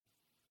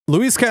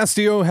Luis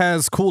Castillo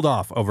has cooled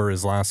off over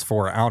his last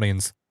four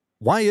outings.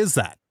 Why is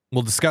that?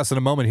 We'll discuss in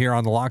a moment here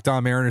on the Locked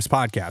On Mariners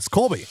podcast.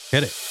 Colby,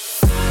 hit it.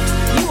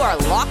 You are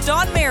Locked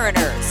On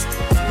Mariners,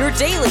 your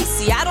daily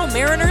Seattle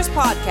Mariners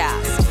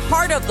podcast.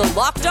 Part of the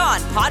Locked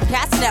On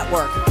Podcast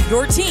Network,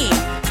 your team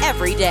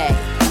every day.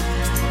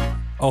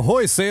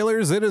 Ahoy,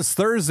 sailors. It is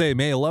Thursday,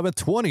 May 11th,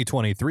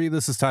 2023.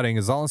 This is Ty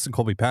Gonzalez and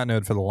Colby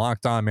Patnode for the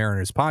Locked On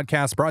Mariners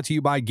podcast, brought to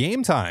you by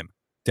Game Time.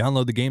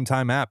 Download the Game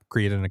Time app,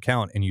 create an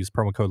account, and use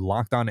promo code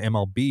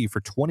LOCKEDONMLB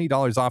for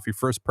 $20 off your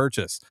first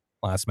purchase.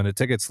 Last minute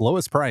tickets,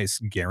 lowest price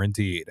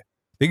guaranteed.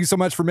 Thank you so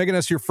much for making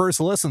us your first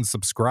listen.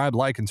 Subscribe,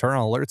 like, and turn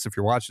on alerts if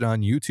you're watching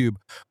on YouTube,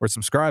 or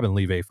subscribe and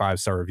leave a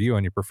 5-star review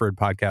on your preferred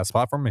podcast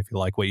platform if you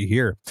like what you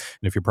hear.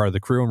 And if you're part of the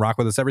crew and rock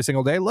with us every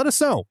single day, let us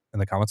know in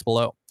the comments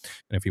below.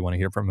 And if you want to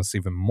hear from us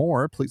even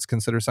more, please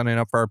consider signing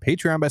up for our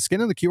Patreon by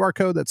scanning the QR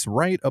code that's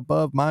right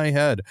above my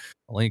head.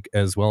 A link,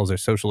 as well as our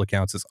social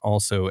accounts, is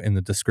also in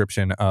the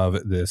description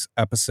of this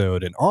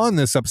episode. And on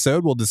this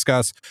episode, we'll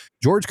discuss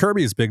George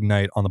Kirby's big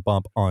night on the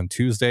bump on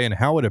Tuesday and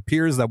how it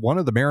appears that one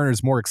of the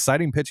Mariners' more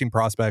exciting pitching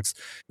prospects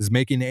is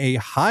making a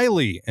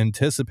highly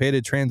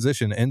anticipated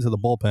transition into the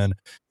bullpen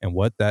and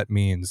what that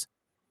means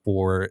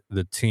for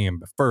the team.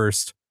 But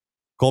first,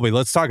 Colby,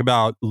 let's talk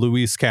about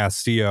Luis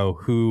Castillo,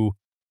 who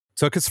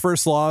took his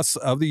first loss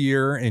of the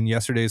year in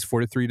yesterday's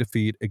 4-3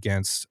 defeat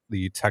against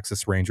the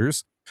Texas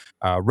Rangers.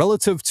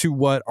 Relative to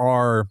what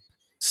our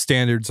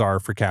standards are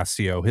for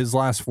Castillo, his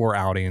last four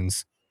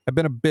outings have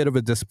been a bit of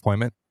a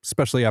disappointment,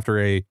 especially after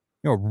a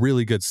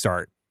really good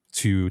start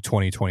to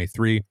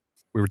 2023.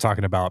 We were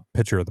talking about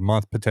pitcher of the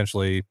month,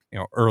 potentially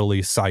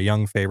early Cy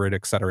Young favorite,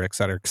 et cetera, et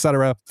cetera, et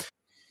cetera.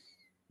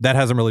 That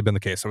hasn't really been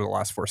the case over the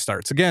last four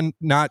starts. Again,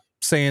 not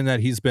saying that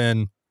he's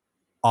been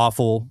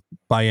awful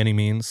by any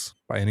means,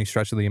 by any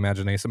stretch of the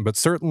imagination, but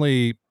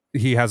certainly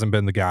he hasn't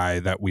been the guy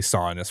that we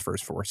saw in his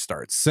first four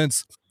starts.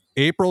 Since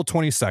April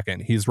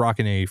 22nd, he's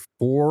rocking a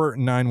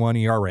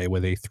 4.91 ERA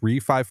with a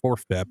 3.54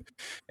 FIP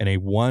and a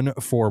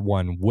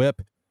 1.41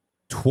 WHIP,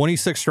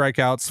 26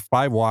 strikeouts,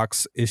 5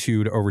 walks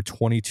issued over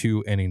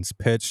 22 innings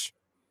pitched.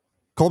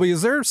 Colby,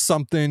 is there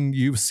something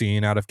you've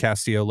seen out of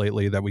Castillo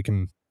lately that we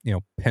can,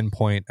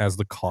 pinpoint as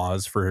the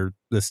cause for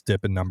this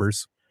dip in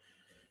numbers?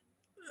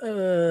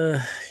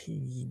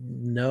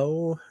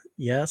 No.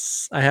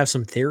 Yes, I have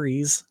some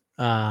theories,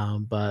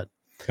 but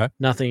Okay.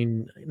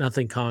 nothing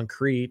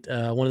concrete.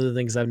 One of the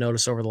things I've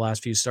noticed over the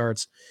last few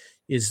starts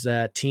is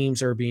that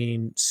teams are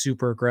being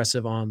super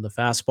aggressive on the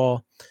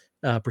fastball,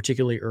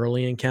 particularly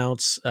early in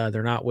counts.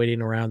 They're not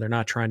waiting around. They're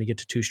not trying to get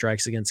to 2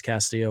 strikes against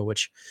Castillo,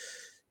 which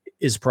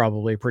is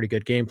probably a pretty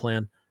good game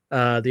plan.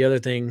 The other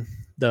thing,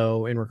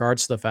 though, in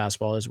regards to the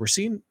fastball is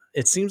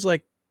it seems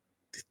like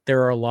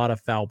there are a lot of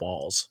foul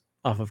balls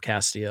off of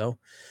Castillo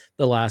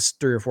the last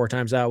 3 or 4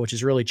 times out, which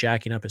is really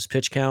jacking up his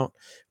pitch count,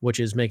 which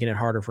is making it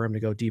harder for him to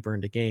go deeper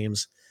into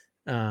games.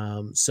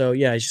 So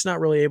yeah, he's just not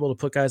really able to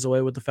put guys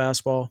away with the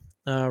fastball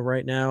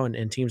right now,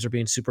 and teams are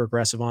being super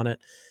aggressive on it.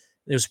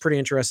 It was pretty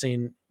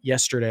interesting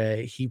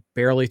yesterday. He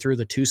barely threw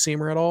the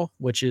 2-seamer at all,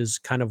 which is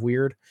kind of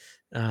weird.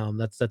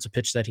 That's a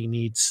pitch that he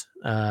needs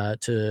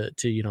to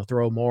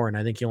throw more, and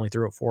I think he only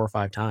threw it 4 or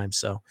 5 times.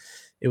 So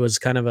it was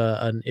kind of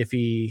an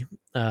iffy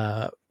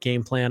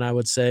game plan, I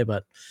would say,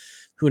 but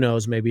who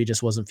knows? Maybe he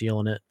just wasn't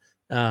feeling it.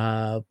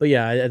 But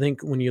yeah, I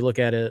think when you look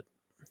at it,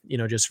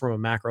 just from a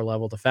macro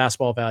level, the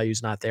fastball value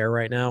is not there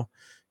right now.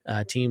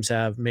 Teams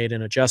have made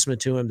an adjustment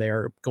to him. They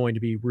are going to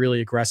be really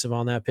aggressive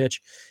on that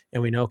pitch,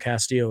 and we know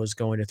Castillo is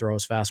going to throw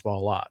his fastball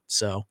a lot.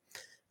 So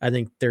I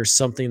think there's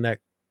something that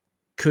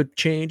could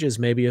change, is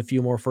maybe a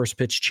few more first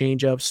pitch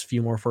changeups, a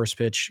few more first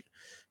pitch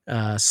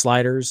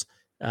sliders,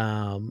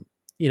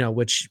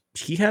 which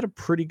he had a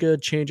pretty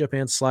good changeup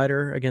and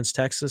slider against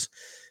Texas.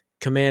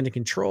 Command and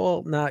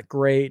control, not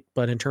great,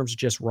 but in terms of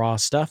just raw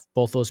stuff,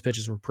 both those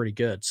pitches were pretty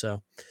good.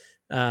 So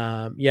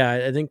I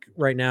think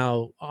right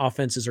now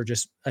offenses are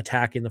just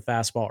attacking the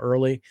fastball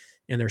early,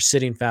 and they're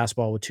sitting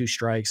fastball with 2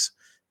 strikes.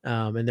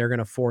 And they're going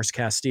to force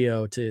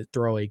Castillo to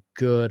throw a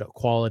good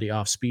quality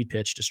off speed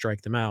pitch to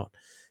strike them out.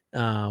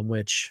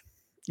 Which,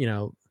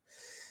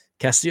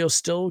 Castillo's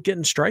still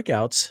getting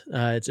strikeouts.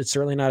 It's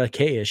certainly not a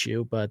K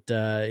issue, but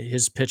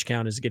his pitch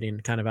count is getting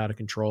kind of out of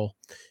control.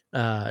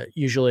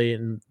 Usually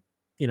in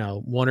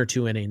 1 or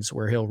 2 innings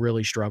where he'll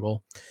really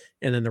struggle,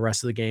 and then the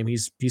rest of the game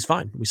he's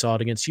fine. We saw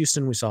it against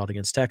Houston. We saw it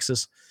against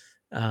Texas.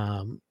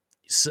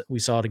 We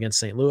saw it against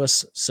St.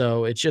 Louis.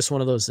 So it's just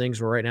one of those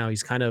things where right now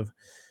he's kind of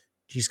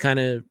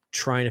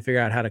trying to figure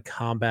out how to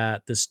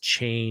combat this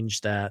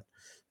change that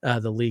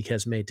the league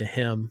has made to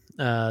him.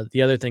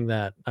 The other thing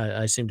that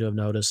I seem to have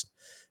noticed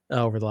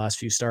over the last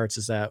few starts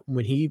is that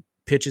when he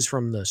pitches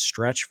from the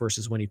stretch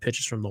versus when he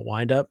pitches from the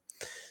windup,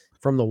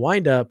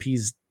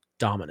 he's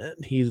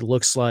dominant. He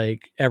looks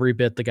like every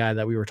bit the guy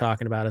that we were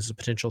talking about as a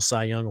potential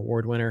Cy Young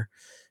Award winner.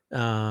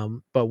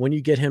 But when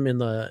you get him in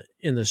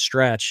the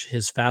stretch,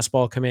 his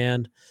fastball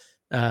command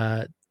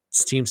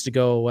seems to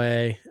go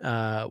away.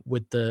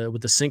 With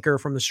the sinker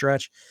from the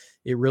stretch,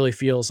 it really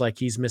feels like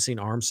he's missing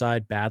arm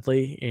side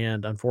badly.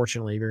 And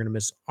unfortunately, if you're going to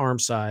miss arm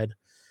side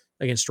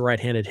against a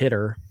right-handed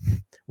hitter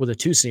with a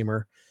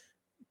two-seamer,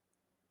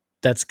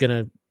 that's going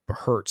to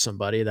hurt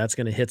somebody. That's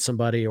going to hit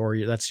somebody, or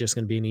that's just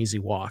going to be an easy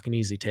walk, an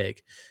easy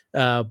take.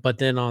 But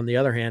then on the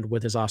other hand,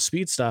 with his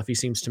off-speed stuff, he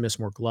seems to miss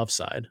more glove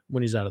side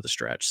when he's out of the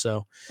stretch.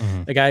 So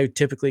Mhm. a guy who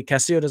typically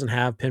Castillo doesn't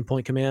have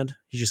pinpoint command.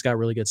 He's just got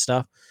really good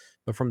stuff.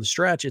 But from the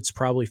stretch, it's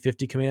probably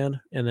 50 command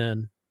and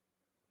then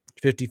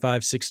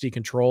 55, 60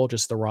 control,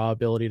 just the raw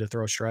ability to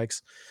throw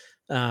strikes.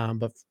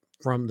 But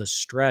from the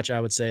stretch,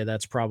 I would say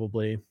that's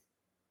probably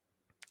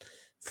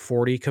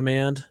 40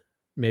 command,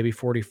 maybe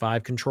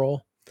 45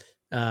 control.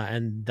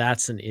 And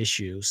that's an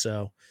issue.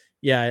 So,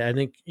 yeah, I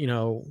think,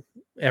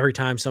 every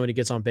time somebody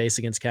gets on base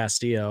against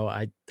Castillo,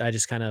 I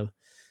just kind of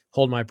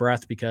hold my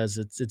breath because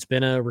it's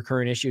been a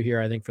recurring issue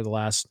here, I think, for the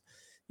last,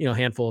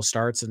 handful of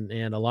starts, and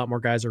a lot more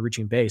guys are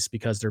reaching base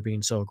because they're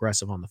being so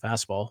aggressive on the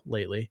fastball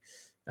lately,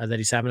 that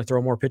he's having to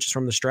throw more pitches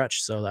from the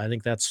stretch. So I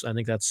think that's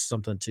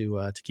something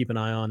to keep an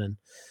eye on, and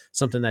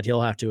something that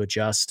he'll have to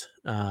adjust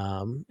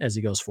as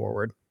he goes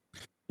forward.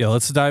 Yeah,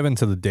 let's dive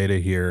into the data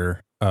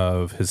here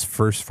of his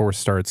first 4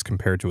 starts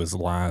compared to his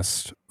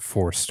last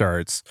 4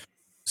 starts.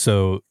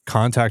 So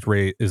contact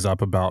rate is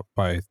up about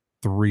by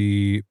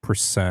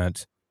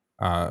 3%.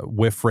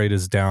 Whiff rate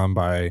is down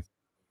by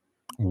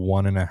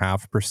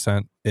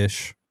 1.5%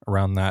 ish,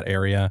 around that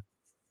area.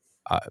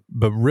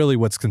 But really,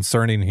 what's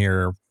concerning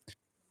here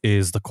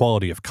is the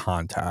quality of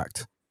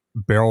contact.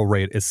 Barrel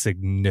rate is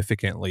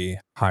significantly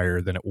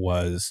higher than it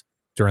was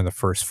during the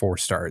first 4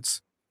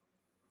 starts.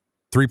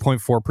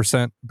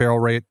 3.4% barrel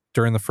rate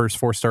during the first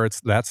 4 starts.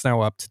 That's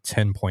now up to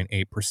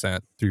 10.8%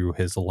 through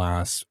his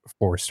last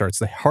 4 starts.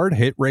 The hard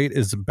hit rate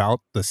is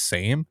about the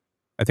same.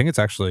 I think it's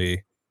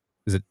actually,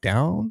 is it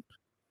down?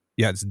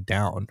 Yeah, it's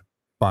down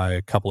by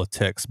a couple of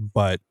ticks,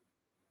 but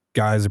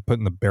guys are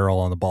putting the barrel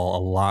on the ball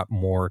a lot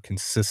more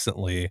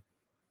consistently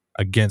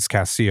against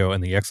Castillo,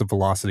 and the exit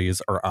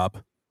velocities are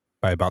up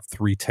by about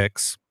 3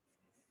 ticks,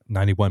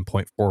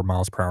 91.4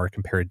 miles per hour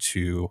compared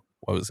to,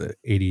 what was it,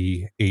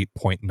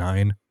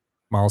 88.9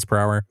 miles per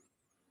hour.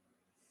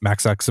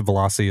 Max exit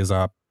velocity is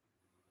up,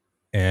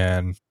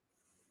 and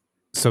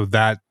so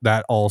that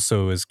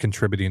also is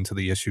contributing to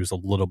the issues a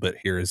little bit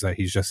here, is that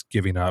he's just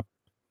giving up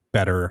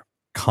better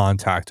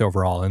contact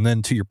overall. And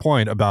then to your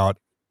point about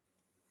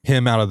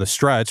him out of the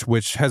stretch,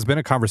 which has been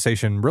a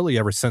conversation really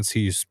ever since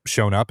he's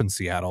shown up in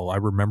Seattle. I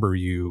remember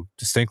you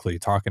distinctly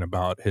talking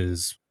about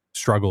his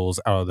struggles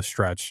out of the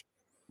stretch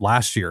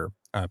last year,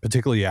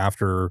 particularly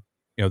after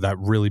that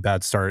really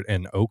bad start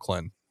in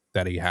Oakland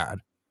that he had.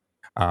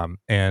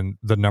 And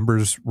the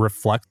numbers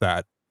reflect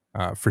that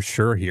for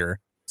sure here.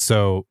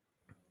 So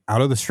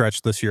out of the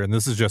stretch this year, and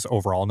this is just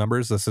overall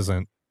numbers. This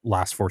isn't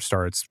last 4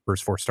 starts,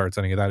 first 4 starts,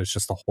 any of that. It's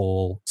just the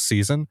whole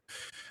season.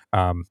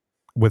 Um,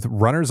 with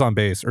runners on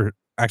base, or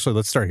actually,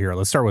 let's start here.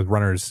 Let's start with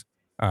runners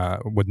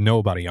with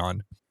nobody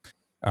on.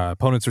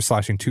 Opponents are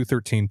slashing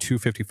 213,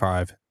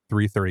 255,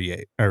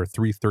 338, or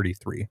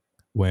 333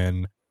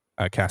 when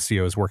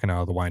Castillo is working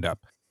out of the windup.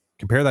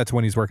 Compare that to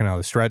when he's working out of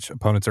the stretch.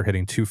 Opponents are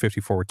hitting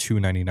 254,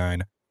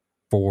 299,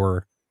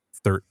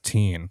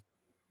 413.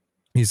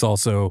 He's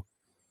also,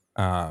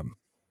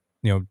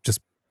 just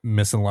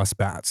missing less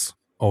bats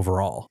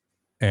overall.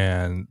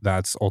 And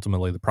that's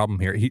ultimately the problem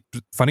here.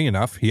 Funny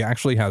enough, he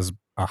actually has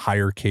a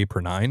higher K per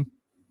 9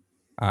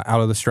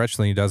 out of the stretch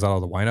than he does out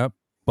of the windup,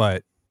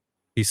 but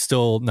he's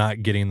still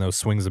not getting those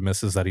swings and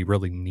misses that he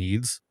really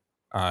needs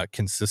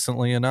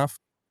consistently enough.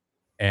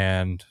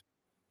 And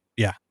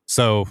yeah,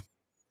 so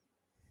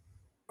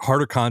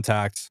harder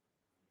contact,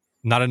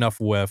 not enough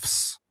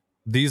whiffs.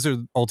 These are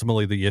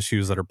ultimately the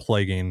issues that are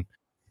plaguing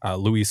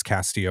Luis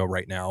Castillo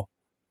right now.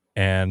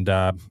 And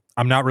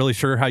I'm not really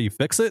sure how you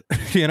fix it,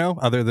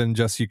 other than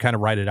just you kind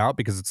of write it out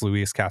because it's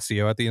Luis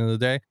Castillo at the end of the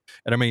day.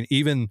 And I mean,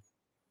 even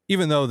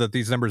though that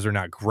these numbers are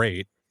not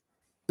great,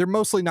 they're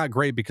mostly not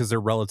great because they're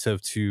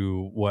relative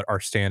to what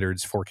our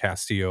standards for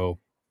Castillo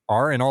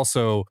are. And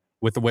also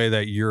with the way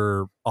that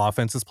your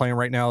offense is playing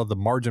right now, the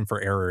margin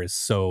for error is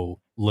so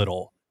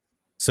little.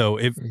 So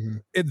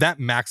Mhm. if that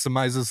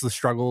maximizes the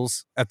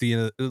struggles at the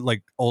end,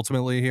 like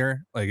ultimately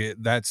here, like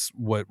that's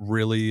what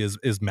really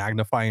is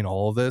magnifying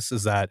all of this,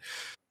 is that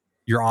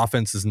your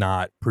offense is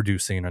not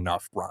producing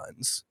enough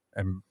runs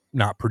and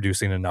not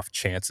producing enough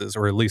chances,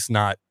 or at least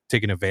not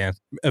taking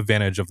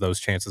advantage of those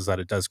chances that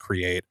it does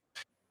create.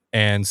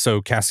 And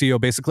so Castillo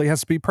basically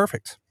has to be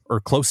perfect or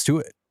close to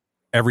it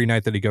every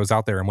night that he goes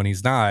out there. And when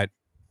he's not,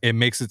 it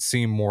makes it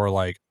seem more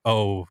like,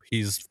 oh,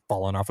 he's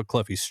fallen off a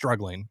cliff, he's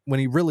struggling, when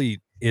he really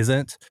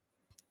isn't.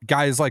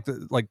 Guys like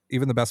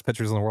even the best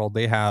pitchers in the world,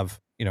 they have,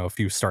 a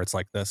few starts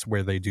like this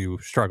where they do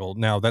struggle.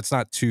 Now, that's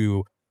not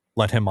to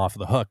let him off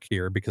the hook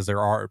here, because there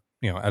are,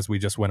 as we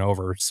just went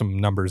over, some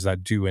numbers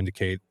that do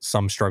indicate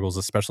some struggles,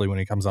 especially when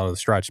he comes out of the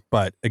stretch.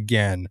 But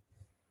again,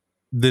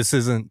 this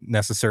isn't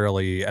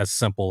necessarily as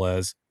simple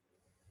as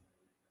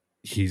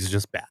he's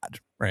just bad,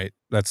 right?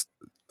 That's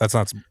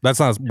not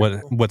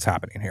what's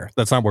happening here.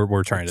 That's not what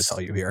we're trying to tell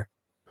It's you here.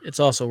 it's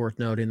also worth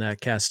noting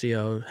that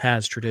Castillo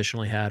has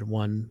traditionally had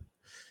one,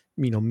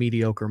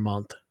 mediocre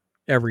month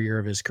every year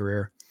of his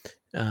career.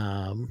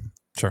 Um,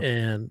 Sure.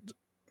 And,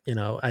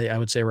 I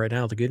would say right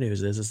now the good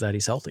news is that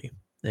he's healthy,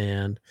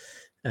 and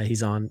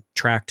he's on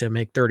track to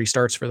make 30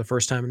 starts for the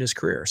first time in his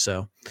career.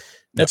 So Yep.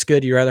 that's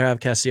good. You'd rather have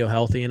Castillo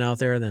healthy and out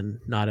there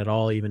than not at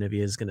all, even if he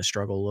is going to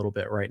struggle a little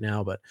bit right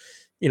now. But,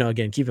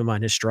 again, keep in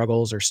mind his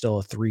struggles are still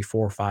a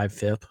 3.45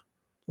 FIP.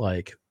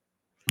 Like,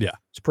 Yeah.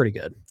 it's pretty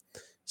good.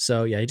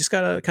 So yeah, you just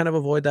got to kind of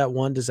avoid that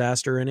one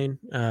disaster inning,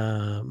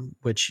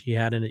 which he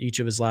had in each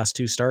of his last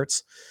 2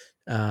 starts,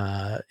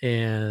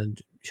 and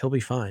he'll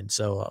be fine.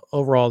 So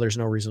overall, there's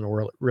no reason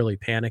to really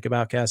panic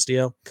about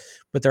Castillo,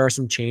 but there are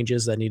some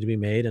changes that need to be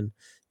made. And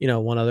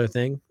one other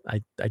thing,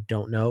 I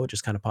don't know, it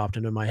just kind of popped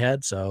into my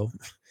head. So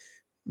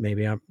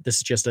maybe this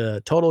is just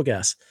a total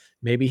guess.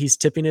 Maybe he's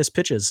tipping his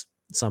pitches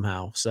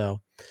somehow. So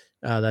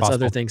that's other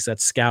Possible. things that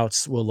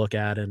scouts will look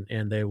at,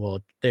 and they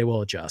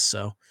will adjust.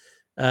 So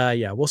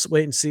yeah, we'll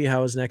wait and see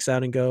how his next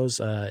outing goes.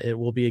 It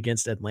will be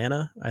against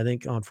Atlanta, I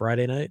think, on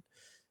Friday night.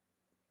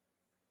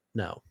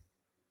 No.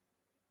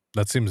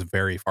 That seems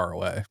very far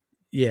away.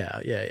 Yeah.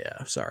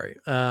 Sorry.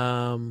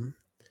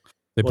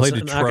 They Well, play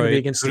it's not going to be Detroit.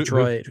 against Who,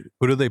 Detroit.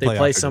 who do they They play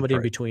play after somebody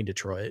in Detroit? between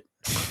Detroit,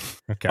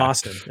 Okay.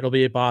 Boston. It'll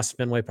be at Boston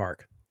Fenway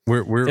Park,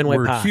 We're Fenway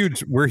we're Park.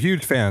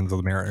 huge fans of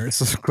the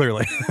Mariners,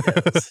 clearly.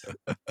 Yes.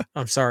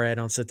 I'm sorry I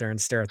don't sit there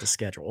and stare at the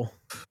schedule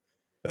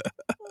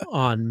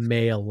on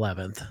May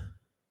 11th.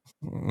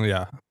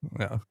 Yeah.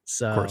 Yeah. Of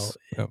So course.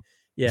 Yep.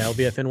 yeah, it'll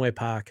be at Fenway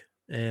Park,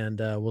 and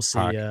we'll see.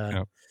 Pack.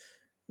 Yep.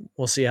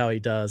 We'll see how he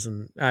does.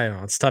 And I don't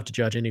know. It's tough to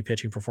judge any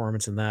pitching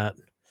performance in that.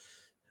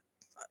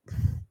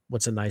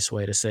 What's a nice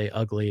way to say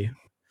ugly,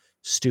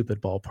 stupid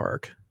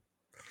ballpark?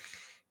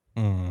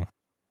 Mm.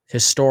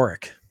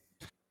 Historic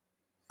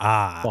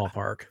Ah,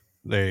 ballpark.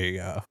 there you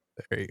go.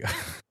 There you go.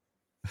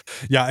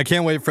 Yeah, I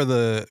can't wait for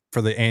the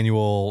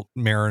annual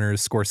Mariners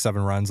score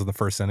 7 runs in the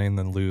first inning,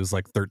 then lose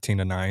like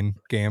 13-9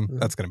 game. Mhm.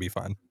 That's gonna be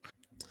fun.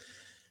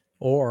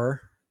 Or,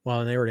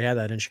 well, they already had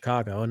that in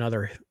Chicago,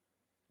 another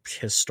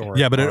historic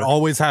Yeah, but it park.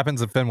 always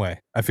happens at Fenway.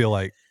 I feel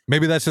like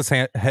maybe that's just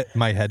my head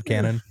Eh,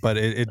 canon, but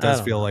it I does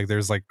don't feel know. like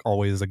there's like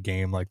always a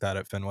game like that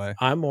at Fenway.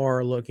 I'm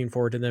more looking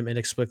forward to them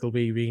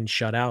inexplicably being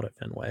shut out at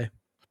Fenway.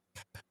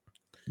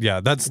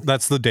 Yeah, that's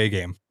the day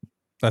game.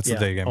 That's the Yeah,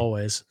 day game.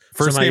 always.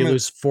 First Somehow you game,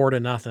 lose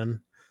 4-0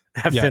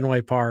 at yeah,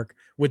 Fenway Park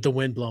with the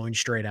wind blowing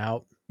straight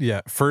out.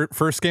 yeah.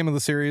 First game of the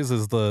series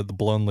is the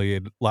blown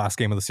lead. Last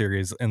game of the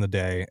series in the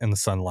day in the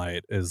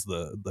sunlight is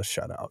the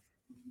shutout.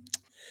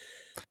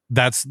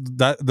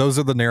 Those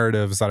are the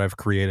narratives that I've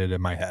created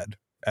in my head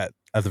at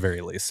the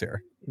very least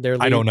here.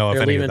 I don't know if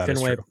They're any of leaving that is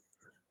Fenway. true.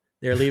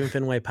 They're leaving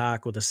Fenway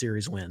Park with a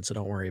series win, so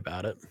don't worry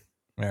about it.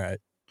 All right.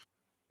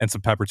 And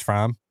some Pepperidge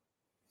Farm.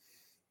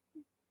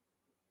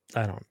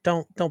 I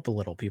don't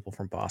belittle people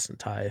from Boston,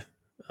 Ty.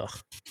 Ugh.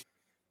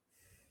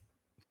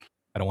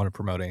 I don't want to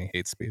promote any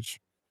hate speech.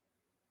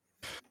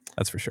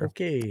 That's for sure.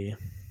 Okay.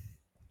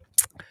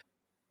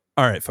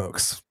 All right,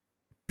 folks.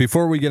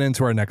 Before we get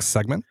into our next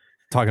segment,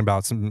 talking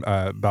about some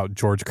about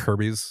George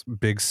Kirby's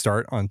big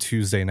start on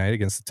Tuesday night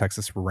against the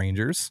Texas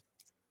Rangers,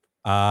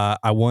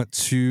 I want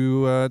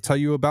to tell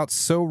you about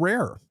So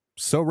Rare.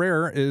 So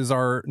Rare is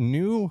our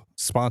new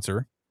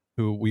sponsor,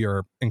 who we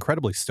are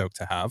incredibly stoked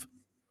to have.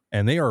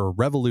 And they are a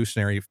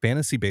revolutionary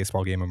fantasy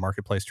baseball game and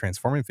marketplace,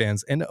 transforming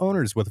fans into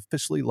owners with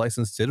officially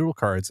licensed digital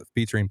cards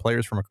featuring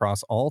players from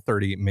across all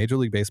 30 Major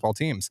League Baseball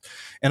teams.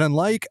 And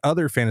unlike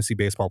other fantasy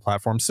baseball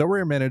platforms, So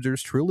Rare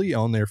managers truly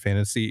own their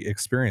fantasy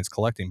experience,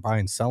 collecting,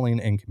 buying, selling,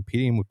 and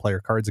competing with player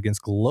cards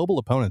against global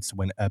opponents to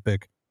win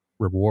epic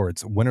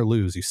rewards. Win or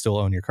lose, you still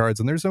own your cards,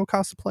 and there's no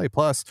cost to play.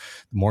 Plus, the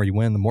more you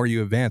win, the more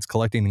you advance,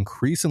 collecting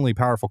increasingly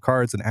powerful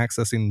cards and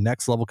accessing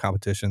next level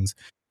competitions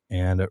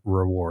and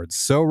rewards.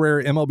 So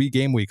Rare MLB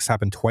game weeks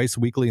happen twice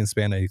weekly and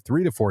span a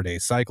 3 to 4 day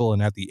cycle.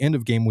 And at the end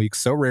of game week,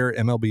 So Rare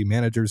MLB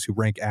managers who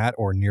rank at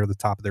or near the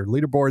top of their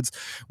leaderboards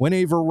win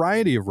a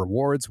variety of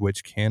rewards,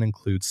 which can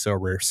include So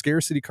Rare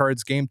scarcity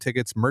cards, game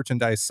tickets,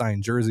 merchandise,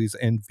 signed jerseys,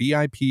 and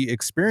VIP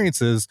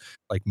experiences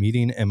like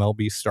meeting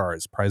MLB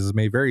stars. Prizes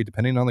may vary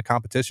depending on the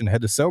competition.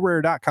 Head to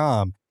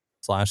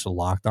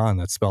SoRare.com/locked on.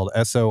 That's spelled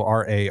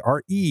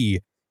SORARE.com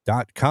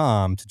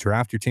to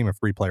draft your team of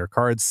free player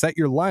cards, set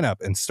your lineup,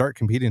 and start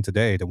competing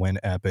today to win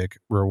epic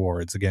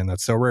rewards. Again,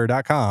 that's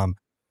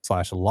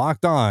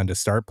SoRare.com/locked on to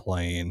start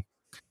playing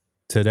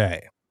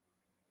today.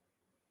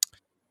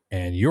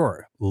 And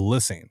you're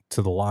listening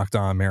to the Locked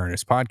On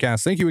Mariners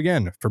podcast. Thank you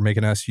again for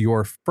making us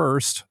your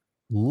first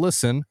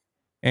listen.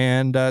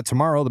 And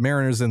tomorrow, the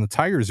Mariners and the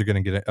Tigers are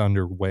going to get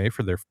underway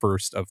for their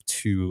first of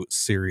 2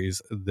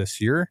 series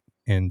this year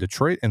in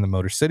Detroit in the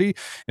Motor City.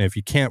 And if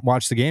you can't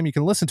watch the game, you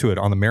can listen to it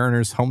on the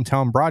Mariners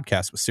hometown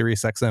broadcast with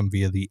SiriusXM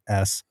via the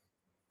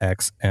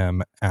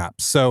SXM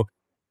app. So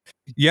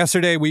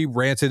yesterday we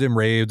ranted and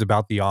raved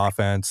about the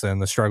offense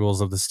and the struggles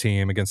of this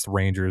team against the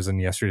Rangers in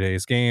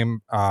yesterday's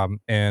game. And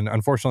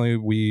unfortunately,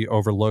 we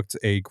overlooked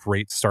a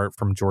great start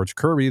from George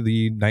Kirby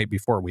the night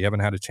before. We haven't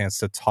had a chance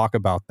to talk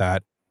about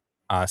that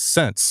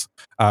since.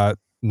 9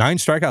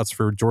 strikeouts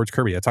for George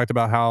Kirby. I talked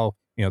about how,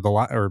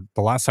 the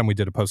last time we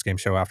did a post-game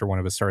show after one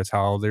of his starts,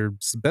 how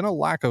there's been a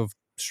lack of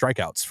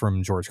strikeouts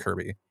from George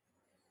Kirby.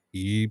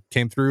 he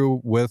came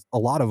through with a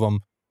lot of them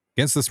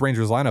against this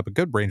Rangers lineup, a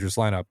good Rangers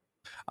lineup.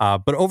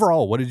 But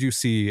overall, what did you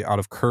see out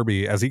of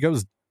Kirby as he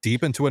goes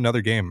deep into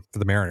another game for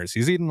the Mariners?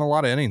 He's eating a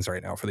lot of innings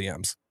right now for the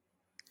M's.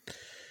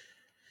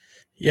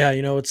 Yeah,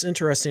 what's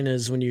interesting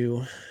is when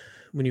you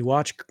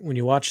watch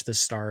the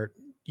start,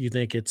 you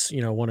think it's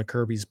one of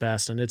Kirby's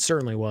best, and it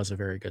certainly was a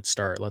very good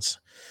start. Let's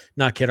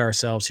not kid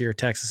ourselves here.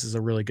 Texas is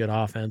a really good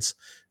offense.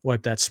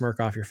 Wipe that smirk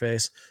off your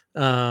face.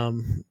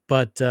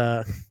 But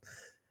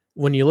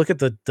when you look at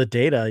the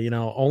data,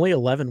 only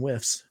 11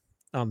 whiffs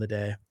on the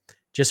day,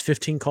 just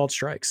 15 called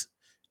strikes,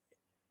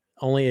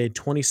 only a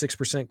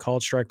 26%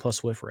 called strike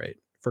plus whiff rate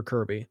for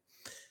Kirby,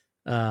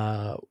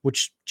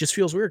 which just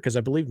feels weird because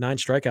I believe 9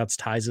 strikeouts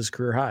ties his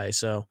career high.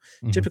 So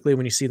Mhm. typically,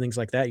 when you see things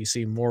like that, you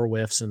see more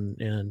whiffs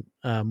and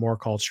more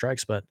called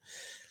strikes, but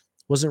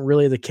wasn't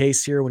really the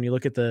case here. When you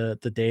look at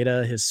the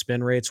data, his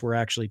spin rates were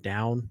actually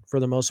down for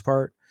the most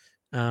part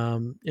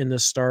in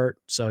this start,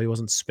 so he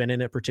wasn't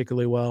spinning it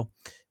particularly well.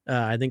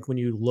 I think when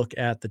you look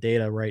at the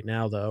data right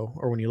now, though,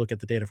 or when you look at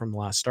the data from the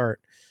last start,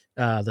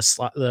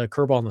 the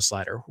curveball and the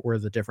slider were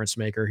the difference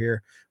maker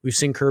here. We've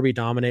seen Kirby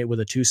dominate with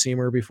a two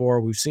seamer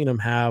before. We've seen him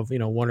have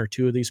one or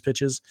two of these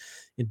pitches.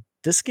 In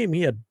this game,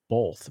 he had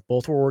both.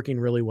 Both were working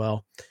really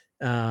well.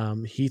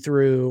 He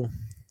threw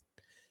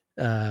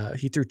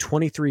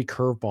 23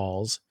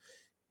 curveballs.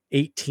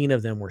 18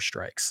 of them were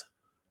strikes.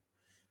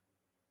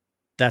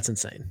 That's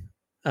insane.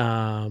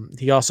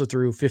 He also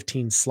threw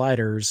 15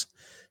 sliders.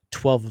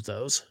 12 of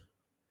those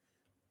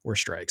were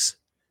strikes.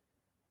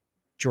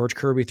 George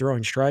Kirby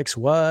throwing strikes.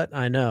 What?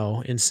 I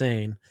know.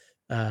 Insane.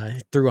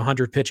 Threw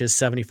 100 pitches,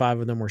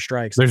 75 of them were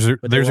strikes. There's your,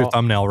 But they there's were your all,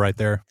 thumbnail right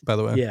there, by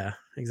the way. yeah,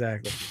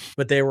 exactly.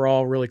 But they were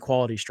all really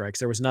quality strikes.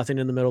 There was nothing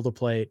in the middle of the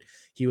plate.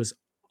 He was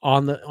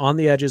on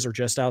the edges or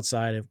just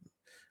outside of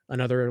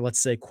another,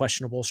 let's say,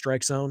 questionable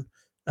strike zone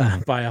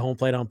Mhm. by a home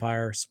plate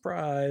umpire.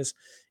 Surprise!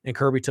 And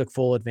Kirby took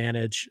full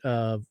advantage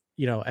of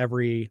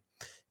every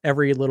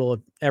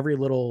little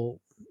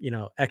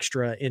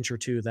extra inch or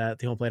two that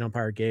the home plate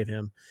umpire gave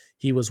him.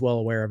 He was well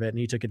aware of it, and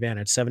he took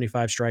advantage.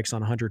 75 strikes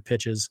on 100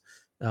 pitches,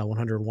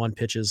 101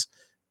 pitches.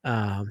 He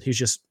was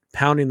just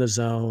pounding the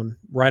zone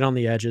right on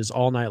the edges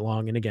all night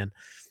long. And again,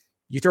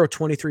 you throw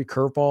 23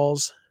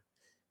 curveballs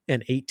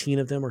and 18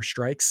 of them are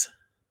strikes.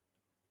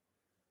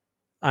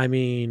 I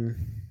mean,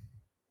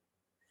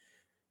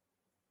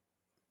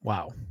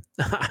 wow.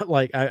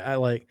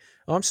 Oh,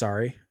 I'm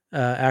sorry.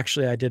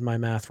 Actually, I did my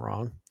math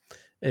wrong.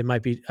 It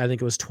might be, I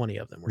think it was 20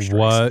 of them were strikes.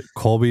 What?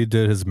 Colby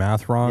did his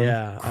math wrong?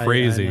 Yeah, I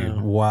Crazy.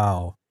 know.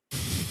 Wow.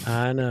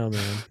 I know,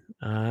 man.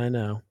 I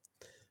know.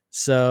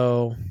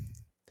 So,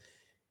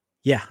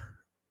 yeah,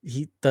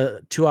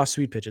 the 2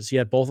 off-speed pitches, he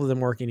had both of them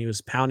working. He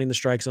was pounding the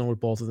strike zone with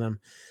both of them,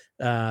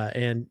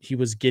 and he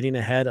was getting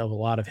ahead of a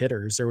lot of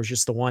hitters. There was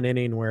just the one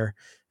inning where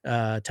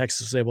Texas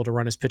was able to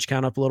run his pitch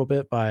count up a little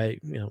bit by,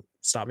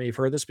 stop me, you've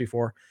heard this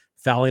before,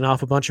 fouling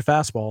off a bunch of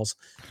fastballs.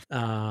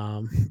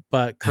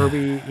 But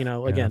Kirby,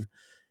 Yeah. again,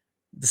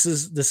 this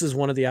is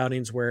one of the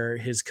outings where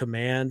his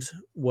command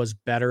was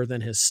better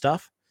than his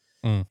stuff,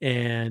 Mm.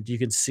 and you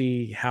can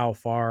see how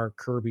far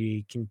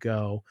Kirby can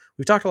go.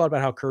 We've talked a lot about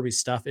how Kirby's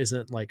stuff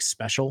isn't like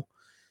special.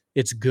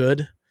 It's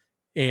good,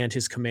 and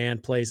his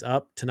command plays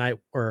up tonight,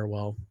 or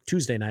well,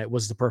 Tuesday night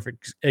was the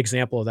perfect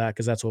example of that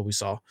because that's what we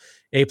saw.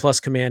 A plus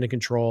command and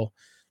control,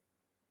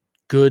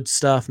 good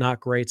stuff,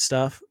 not great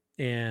stuff.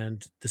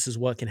 And this is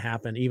what can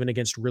happen even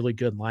against really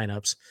good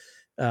lineups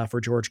for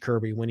George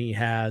Kirby when he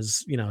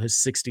has, his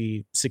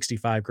 60,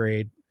 65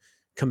 grade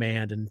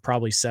command and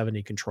probably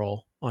 70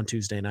 control on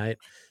Tuesday night.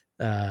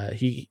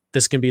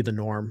 This can be the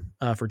norm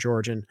for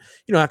George. And,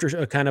 after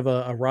a kind of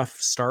a rough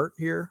start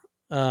here,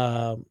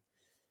 to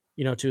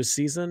his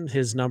season,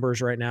 his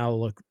numbers right now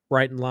look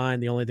right in line.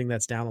 The only thing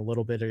that's down a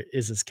little bit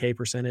is his K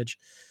percentage.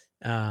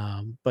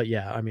 But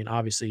yeah, I mean,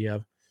 obviously you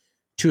have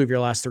 2 of your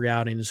last 3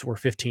 outings were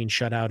 15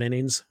 shutout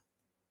innings.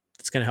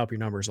 It's going to help your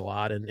numbers a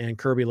lot. And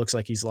Kirby looks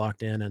like he's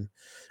locked in. And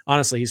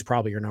honestly, he's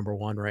probably your number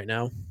 1 right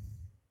now.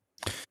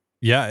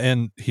 Yeah,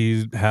 and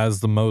he has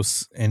the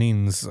most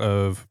innings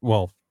of,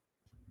 well,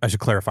 I should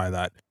clarify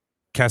that.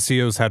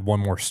 Castillo's had one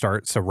more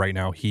start, so right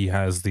now he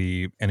has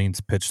the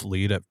innings pitched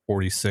lead at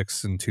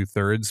 46 and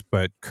 2/3,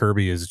 but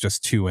Kirby is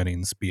just 2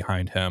 innings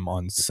behind him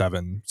on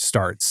 7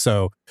 starts.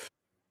 So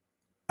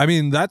I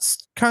mean,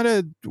 that's kind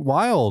of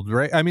wild,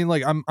 right? I mean,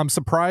 like I'm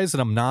surprised and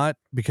I'm not,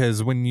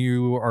 because when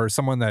you are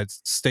someone that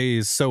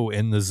stays so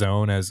in the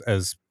zone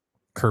as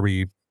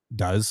Kirby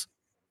does,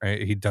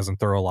 right? He doesn't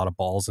throw a lot of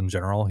balls in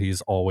general.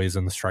 He's always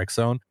in the strike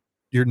zone.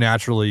 You're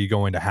naturally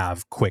going to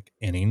have quick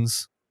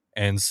innings.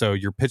 And so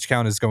your pitch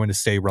count is going to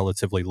stay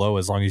relatively low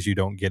as long as you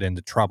don't get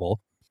into trouble.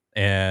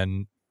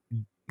 And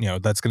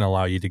that's going to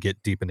allow you to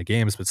get deep into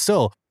games, but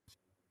still,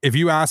 if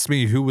you asked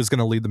me who was going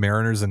to lead the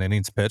Mariners in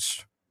innings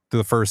pitched through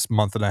the first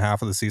month and a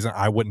half of the season,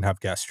 I wouldn't have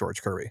guessed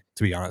George Kirby,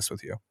 to be honest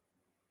with you.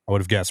 I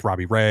would have guessed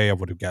Robbie Ray. I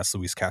would have guessed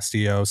Luis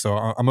Castillo. So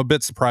I'm a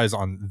bit surprised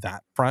on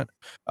that front.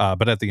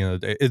 But at the end of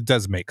the day, it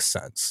does make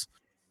sense.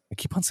 I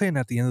keep on saying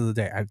that at the end of the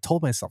day. I've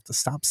told myself to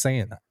stop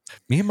saying that.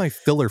 Me and my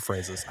filler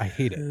phrases. I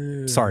hate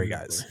it. Sorry,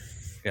 guys.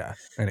 Yeah.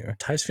 Anyway.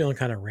 Ty's feeling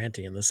kind of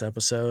ranty in this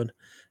episode.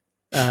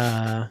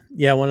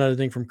 Yeah, one other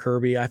thing from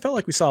Kirby. I felt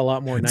like we saw a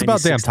lot more It's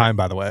about damn 96. time,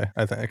 by the way,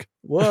 I think.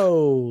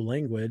 Whoa,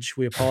 language.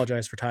 We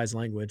apologize for Ty's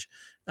language.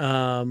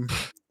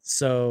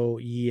 So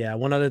yeah,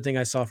 one other thing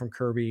I saw from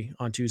Kirby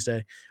on Tuesday,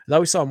 I thought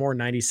we saw more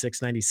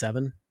 96,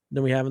 97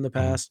 than we have in the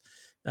past.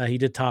 He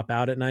did top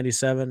out at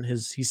 97.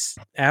 He's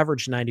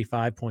averaged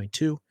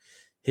 95.2.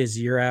 His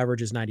year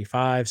average is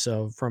 95.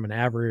 So from an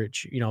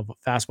average,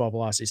 fastball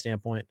velocity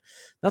standpoint,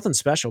 nothing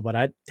special, but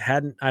I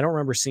don't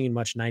remember seeing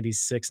much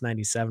 96,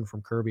 97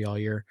 from Kirby all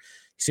year.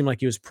 He seemed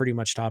like he was pretty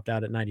much topped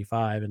out at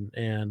 95.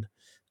 And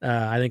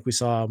I think we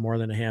saw more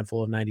than a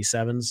handful of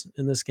 97s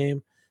in this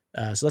game.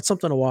 So that's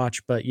something to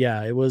watch. But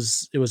yeah, it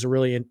was a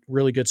really,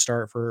 really good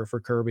start for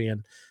Kirby.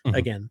 And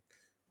again,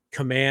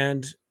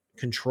 command,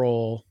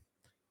 control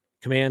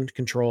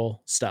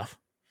stuff.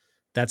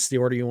 That's the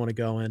order you want to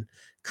go in.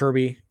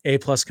 Kirby, A+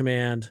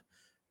 command,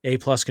 A+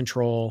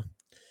 control.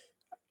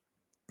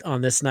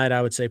 On this night,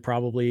 I would say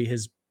probably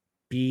his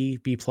B+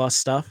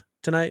 stuff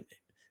tonight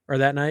or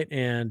that night.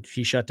 And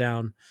he shut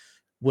down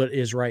what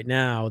is right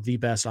now the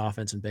best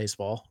offense in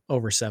baseball,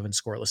 over 7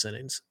 scoreless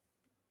innings.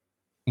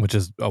 Which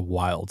is a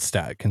wild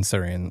stat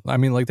considering, I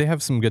mean, like they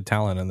have some good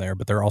talent in there,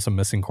 but they're also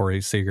missing Corey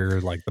Seager.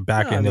 Like the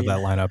back end of that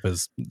lineup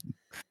is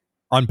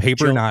on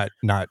paper not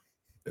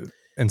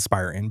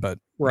inspiring, but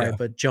right. Yeah.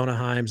 But Jonah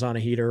Heim's on a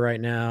heater right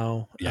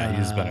now. Yeah,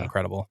 he's been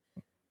incredible.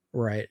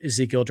 Right.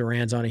 Ezekiel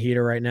Duran's on a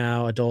heater right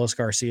now. Adolis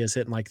Garcia's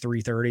hitting like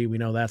 330. We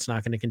know that's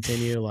not going to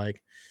continue.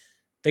 Like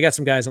they got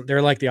some guys,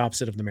 they're like the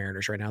opposite of the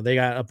Mariners right now. They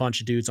got a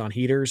bunch of dudes on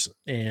heaters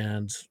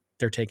and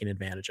they're taking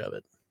advantage of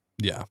it.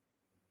 Yeah.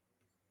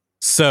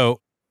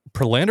 So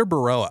Prelander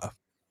Baroa,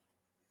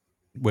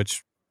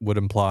 which would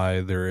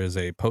imply there is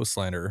a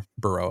Postlander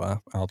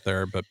Baroa out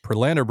there, but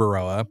Prelander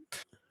Baroa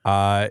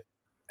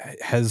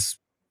has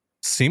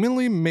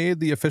seemingly made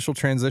the official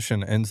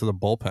transition into the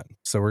bullpen.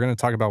 So we're going to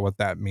talk about what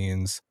that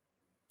means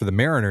for the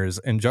Mariners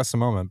in just a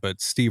moment. But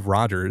Steve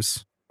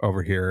Rogers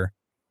over here,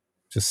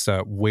 just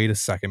wait a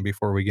second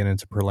before we get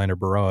into Prelander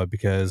Baroa,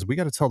 because we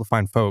got to tell the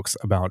fine folks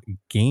about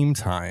Game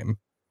Time.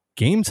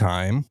 Game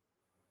Time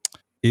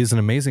is an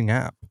amazing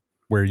app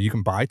where you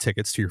can buy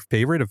tickets to your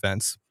favorite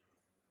events,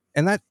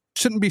 and that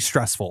shouldn't be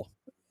stressful.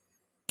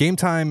 Game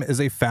Time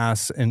is a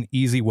fast and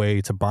easy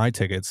way to buy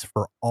tickets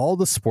for all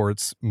the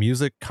sports,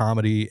 music,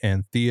 comedy,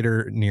 and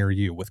theater near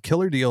you. With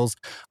killer deals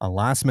on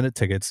last-minute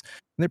tickets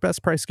and their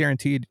best price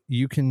guaranteed,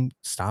 you can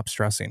stop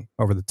stressing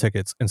over the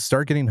tickets and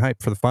start getting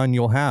hyped for the fun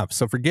you'll have.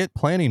 So forget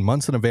planning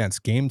months in advance.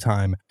 Game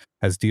Time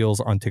has deals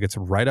on tickets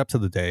right up to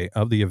the day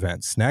of the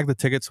event. Snag the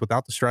tickets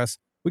without the stress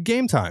with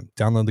Game Time.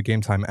 Download the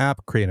Game Time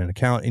app, create an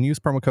account, and use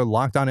promo code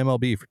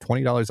LOCKEDONMLB for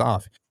 $20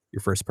 off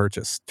your first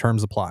purchase.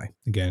 Terms apply.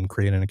 Again,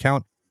 create an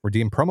account,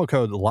 redeem promo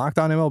code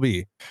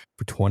LOCKEDONMLB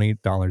for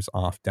 $20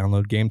 off.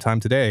 Download Game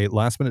Time today.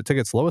 Last minute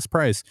tickets, lowest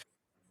price,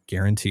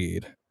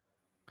 guaranteed.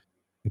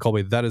 And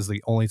Colby, that is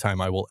the only time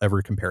I will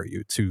ever compare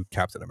you to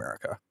Captain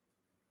America.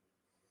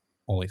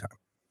 Only time.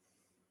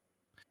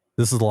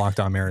 This is the Locked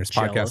On Mariners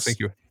podcast. Thank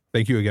you.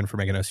 Thank you again for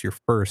making us your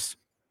first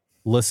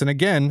listen.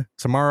 Again,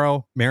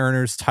 tomorrow,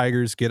 Mariners,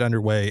 Tigers get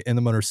underway in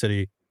the Motor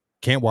City.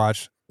 Can't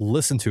watch,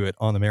 listen to it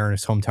on the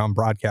Mariners hometown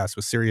broadcast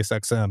with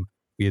SiriusXM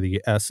via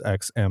the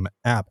SXM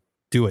app.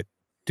 Do it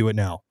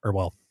now, or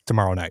well,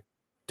 tomorrow night.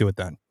 Do it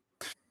then.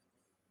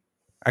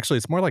 Actually,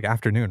 it's more like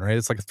afternoon, right?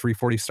 It's like a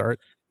 3:40 start.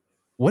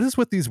 What is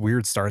with these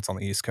weird starts on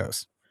the East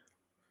Coast?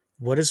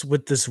 What is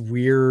with this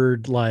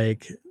weird,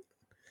 like,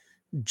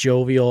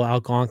 jovial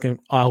Algonquin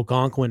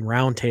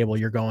roundtable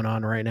you're going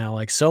on right now?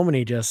 Like, so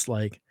many just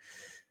like,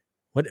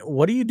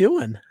 what are you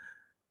doing?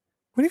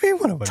 What do you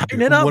mean? What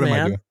Tighten it up, what man. Am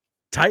I doing?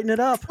 Tighten it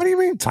up. What do you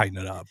mean tighten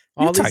it up?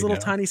 All these little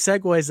tiny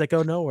segues that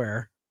go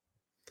nowhere.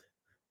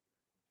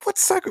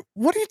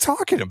 What are you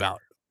talking about?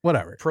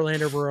 Whatever.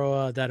 Prelander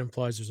Baroa, that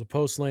implies there's a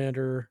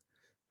Postlander.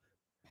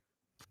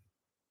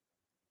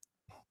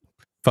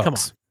 Folks, come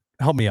on,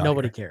 help me out.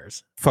 Nobody here.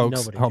 cares. Folks,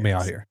 Nobody help cares. me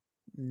out here.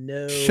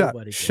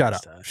 Nobody shut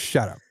cares. up.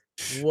 Shut up.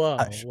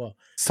 Whoa.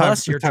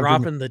 Plus, you're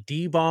dropping the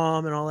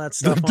D-bomb and all that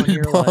stuff on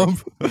here.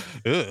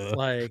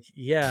 Like,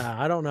 yeah,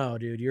 I don't know,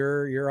 dude.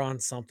 You're on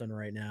something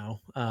right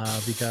now.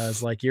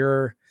 Because like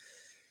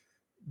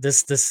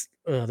this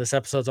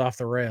episode's off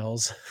the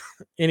rails.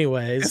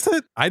 Anyways, is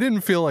it? I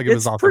didn't feel like it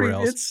was off the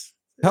rails. It's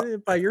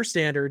by your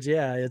standards,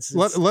 yeah. It's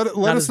let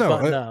us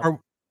know.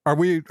 Are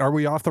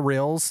we off the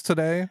rails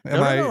today?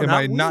 Am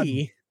I not?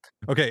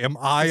 Okay, am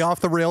I off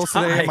the rails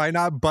today? Am I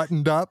not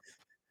buttoned up?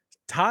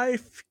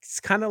 Ty's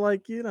kind of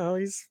like,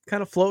 he's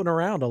kind of floating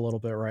around a little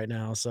bit right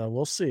now. So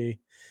we'll see.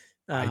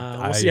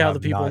 We'll see how the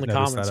people in the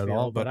comments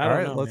feel. But I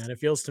don't know, man. It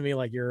feels to me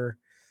like you're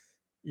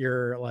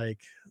like,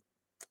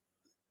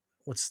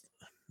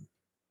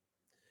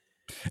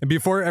 and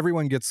before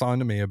everyone gets on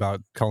to me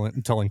about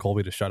telling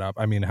Colby to shut up,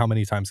 I mean, how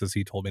many times has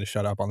he told me to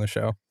shut up on the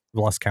show? I've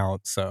lost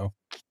count. So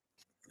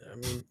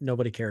mean,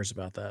 nobody cares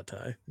about that,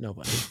 Ty.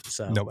 Nobody.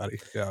 So Nobody.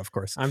 Yeah, of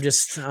course. I'm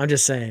just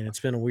saying it's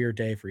been a weird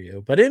day for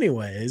you. But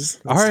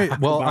anyways, All let's right.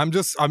 talk Well,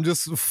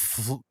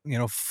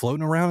 about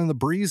floating around in the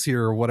breeze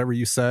here, or whatever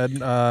you said.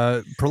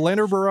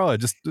 Prelander Baroa.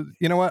 Just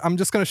you know what? I'm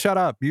just gonna shut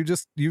up.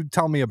 You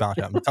tell me about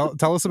him.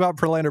 Tell us about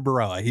Prelander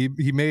Baroa.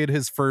 He made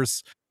his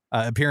first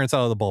appearance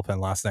out of the bullpen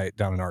last night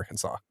down in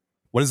Arkansas.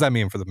 What does that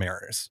mean for the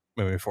Mariners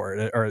moving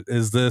forward? Or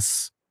is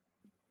this?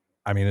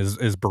 I mean, is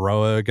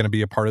Baroa going to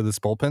be a part of this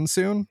bullpen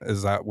soon?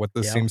 Is that what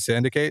this yeah, seems to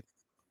indicate?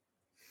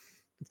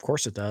 of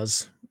course it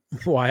does.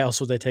 Why else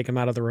would they take him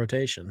out of the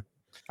rotation?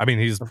 I mean,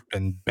 he's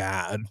been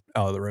bad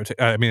out of the rotation.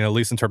 I mean, at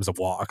least in terms of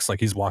walks, like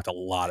he's walked a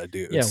lot of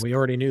Yeah, dudes. we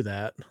already knew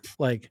that.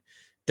 Like,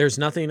 there's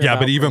nothing Yeah,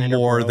 but about even Prelander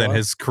more than Baroa.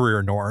 his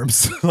career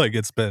norms. Like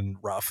it's been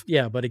rough.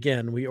 Yeah, but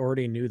again, we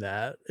already knew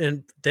that,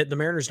 and that the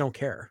Mariners don't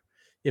care.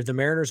 If the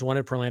Mariners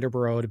wanted Prelander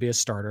Baroa to be a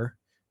starter,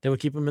 they would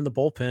keep him in the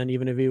bullpen,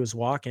 even if he was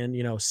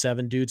walking,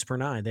 7 dudes per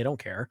nine. They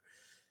don't care.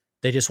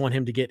 They just want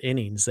him to get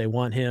innings. They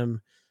want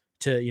him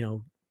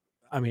to,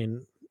 I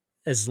mean,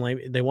 as lame,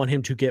 they want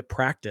him to get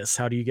practice.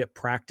 How do you get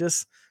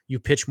practice? You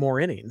pitch more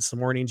innings. The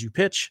more innings you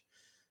pitch,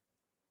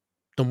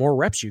 the more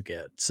reps you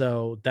get.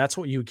 So that's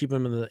what you would keep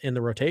him in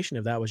the rotation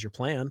if that was your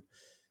plan.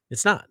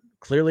 It's not.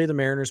 Clearly, the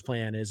Mariners'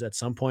 plan is at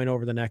some point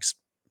over the next,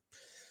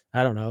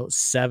 I don't know,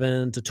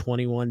 7 to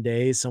 21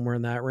 days, somewhere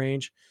in that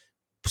range.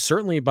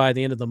 Certainly by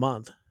the end of the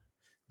month,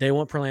 they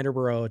want Prelander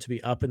Baroa to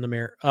be up in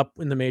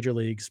the major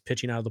leagues,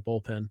 pitching out of the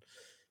bullpen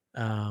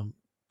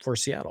for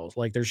Seattle.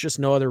 Like, there's just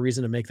no other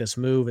reason to make this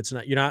move. It's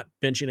not, you're not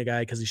benching a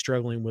guy because he's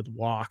struggling with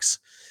walks,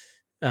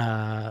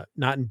 not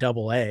in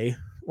Double A.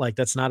 Like,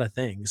 that's not a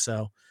thing.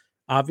 So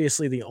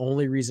obviously, the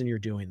only reason you're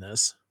doing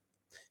this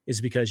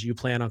is because you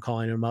plan on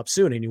calling him up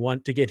soon and you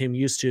want to get him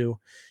used to,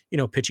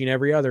 pitching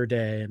every other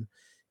day and,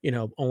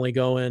 only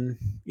going,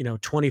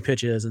 20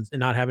 pitches and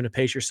not having to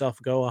pace yourself,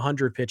 go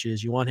 100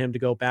 pitches. You want him to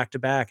go back to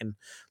back and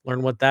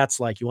learn what that's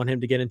like. You want him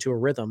to get into a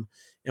rhythm.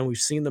 And we've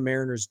seen the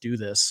Mariners do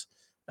this.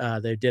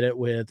 They did it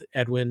with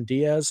Edwin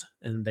Diaz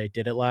and they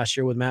did it last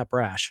year with Matt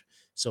Brash.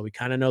 So we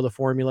kind of know the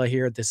formula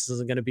here. This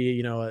isn't going to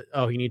be,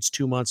 he needs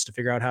 2 months to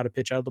figure out how to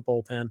pitch out of the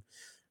bullpen.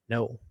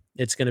 No,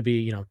 it's going to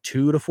be,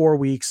 2 to 4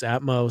 weeks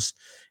at most.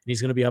 And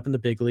he's going to be up in the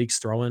big leagues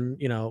throwing,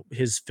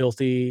 his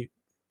filthy,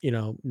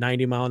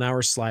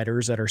 90-mile-an-hour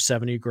sliders that are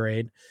 70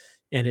 grade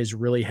and his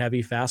really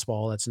heavy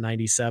fastball that's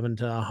 97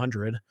 to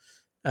 100.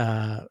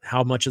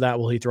 How much of that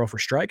will he throw for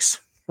strikes?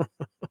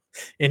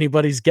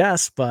 Anybody's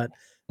guess, but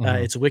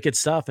it's wicked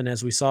stuff. And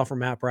as we saw from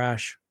Matt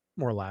Brash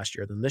more last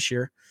year than this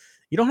year,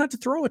 you don't have to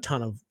throw a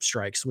ton of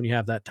strikes when you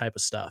have that type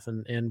of stuff.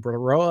 And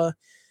Baroa,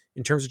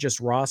 in terms of just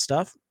raw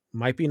stuff,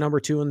 might be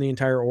number 2 in the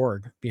entire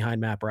org behind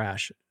Matt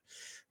Brash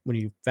when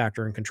you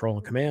factor in control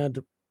and command.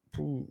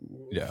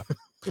 Yeah.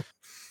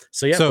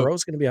 So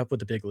Baroa's going to be up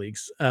with the big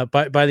leagues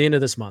by the end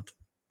of this month.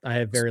 I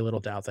have very little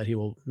doubt that he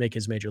will make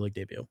his major league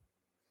debut.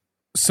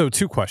 So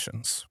 2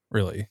 questions,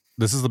 really.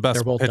 This is the best.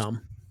 They're both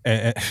dumb.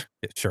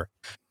 Sure.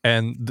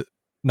 And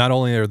not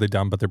only are they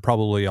dumb, but they're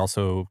probably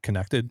also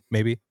connected,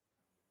 maybe.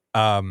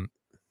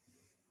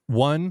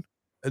 One,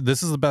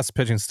 this is the best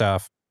pitching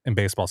staff in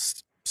baseball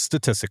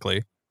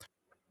statistically.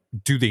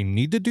 Do they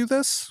need to do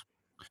this?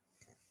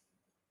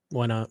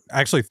 Why not?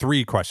 Actually,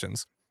 3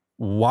 questions.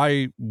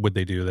 Why would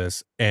they do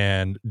this?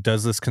 And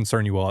does this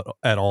concern you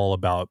at all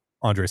about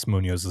Andres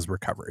Muñoz's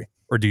recovery?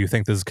 Or do you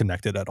think this is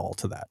connected at all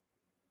to that?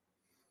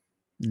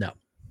 No.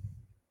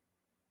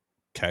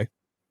 Okay.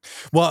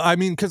 Well, I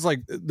mean, because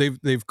like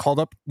they've called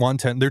up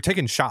 110. They're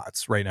taking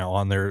shots right now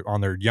on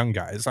their young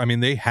guys. I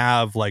mean, they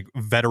have like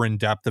veteran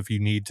depth if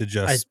you need to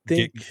just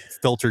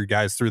filter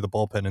guys through the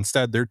bullpen.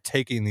 Instead, they're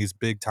taking these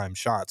big time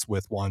shots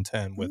with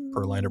 110 with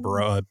Prelander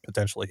Baroa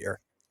potentially here.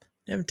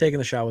 They haven't taken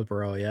the shot with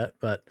Baroa yet,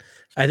 but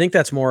I think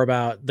that's more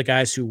about the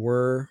guys who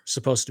were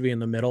supposed to be in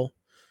the middle,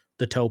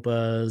 the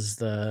Topas,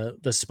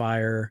 the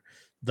Spire,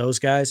 those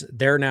guys.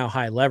 They're now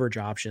high leverage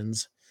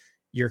options.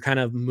 You're kind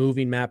of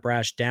moving Matt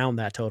Brash down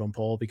that totem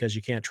pole because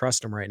you can't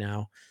trust him right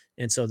now.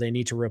 And so they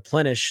need to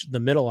replenish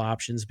the middle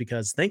options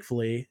because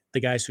thankfully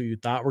the guys who you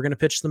thought were going to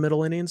pitch the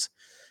middle innings,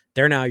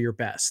 they're now your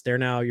best. They're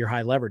now your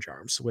high leverage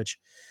arms, which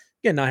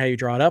again, not how you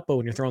draw it up, but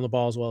when you're throwing the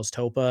ball as well as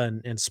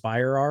Topa and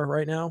Spire are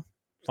right now,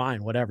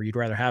 fine, whatever. You'd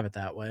rather have it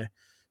that way.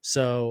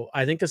 So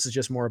I think this is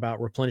just more about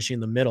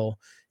replenishing the middle.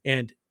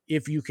 And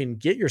if you can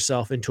get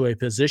yourself into a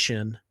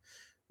position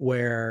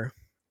where,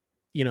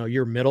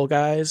 your middle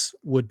guys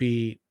would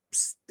be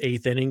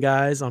 8th inning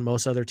guys on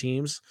most other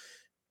teams,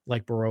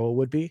 like Baroa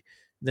would be,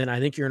 then I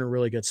think you're in a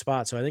really good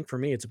spot. So I think for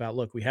me, it's about,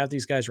 look, we have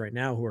these guys right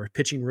now who are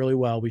pitching really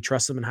well. We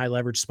trust them in high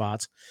leverage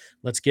spots.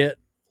 Let's get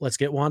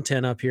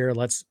 110 up here.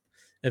 Let's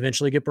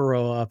eventually get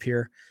Baroa up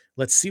here.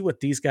 Let's see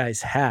what these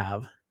guys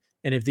have.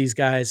 And if these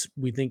guys,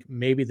 we think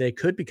maybe they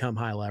could become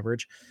high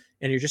leverage,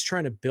 and you're just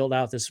trying to build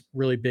out this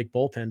really big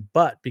bullpen.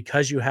 But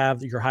because you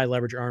have your high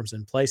leverage arms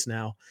in place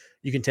now,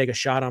 you can take a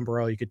shot on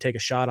Baroa. You could take a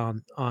shot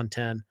on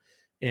 10.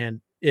 And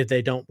If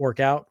they don't work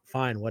out,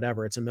 fine,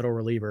 whatever. It's a middle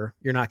reliever.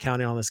 You're not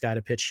counting on this guy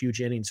to pitch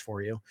huge innings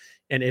for you.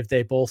 And if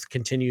they both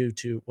continue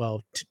to,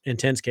 well, in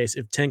Ten's case,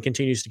 if Ten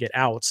continues to get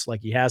outs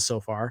like he has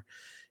so far,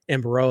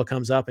 and Baroa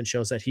comes up and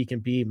shows that he can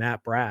be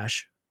Matt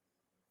Brash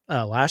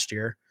last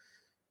year,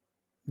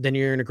 then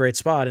you're in a great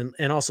spot.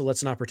 And also,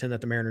 let's not pretend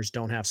that the Mariners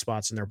don't have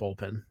spots in their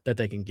bullpen that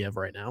they can give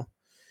right now.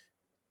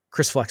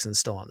 Chris Flexen's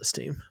still on this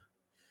team.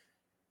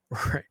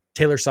 Right.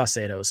 Taylor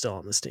Saucedo is still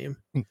on this team.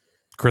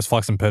 Chris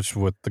Flexen pitched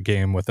with the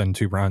game within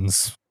 2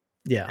 runs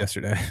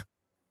yesterday.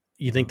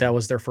 You think that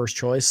was their first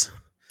choice?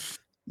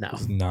 No,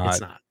 it's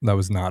not. That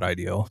was not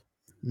ideal.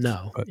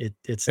 No, it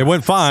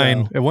went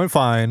fine. It went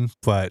fine,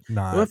 but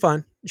not. It went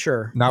fine.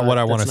 Sure. Not what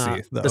I want to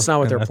see, though. That's not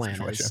what their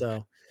plan is.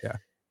 So,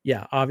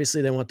 yeah,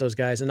 obviously they want those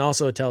guys. And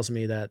also it tells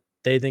me that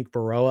they think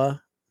Baroa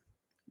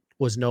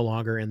was no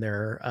longer in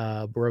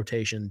their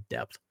rotation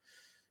depth.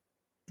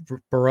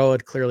 Baroa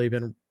had clearly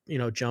been,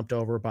 jumped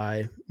over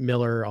by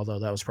Miller, although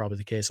that was probably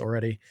the case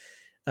already.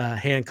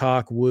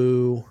 Hancock,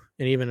 Wu,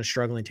 and even a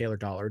struggling Taylor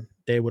Dollard.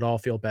 They would all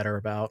feel better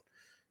about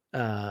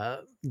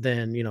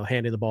than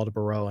handing the ball to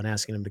Baroa and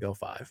asking him to go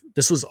 5.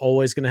 This was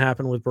always going to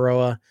happen with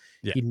Baroa.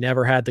 Yeah. He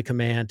never had the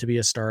command to be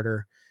a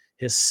starter.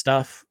 His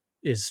stuff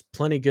is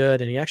plenty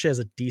good, and he actually has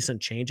a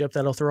decent changeup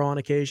that he'll throw on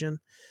occasion.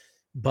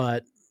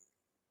 But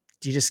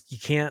you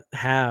can't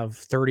have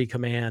 30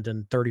 command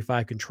and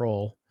 35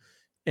 control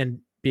and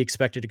be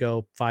expected to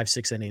go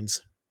 5-6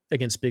 innings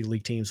against big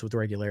league teams with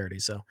regularity.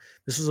 So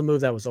this was a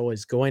move that was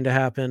always going to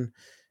happen.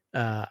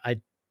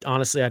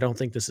 Honestly, I don't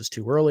think this is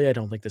too early. I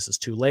don't think this is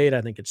too late.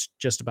 I think it's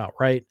just about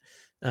right.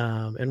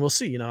 And we'll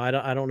see. I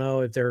don't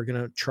know if they're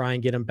going to try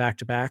and get him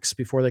back-to-backs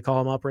before they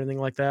call him up or anything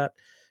like that.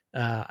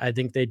 I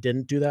think they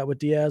didn't do that with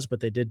Diaz, but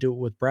they did do it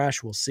with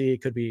Brash. We'll see.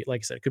 It could be,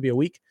 like I said, it could be a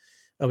week.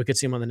 We could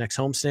see him on the next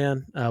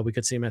homestand. We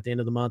could see him at the end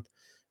of the month.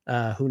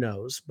 Who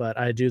knows? But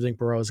I do think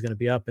Baroa is going to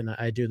be up, and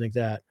I do think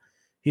that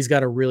he's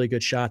got a really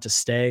good shot to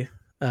stay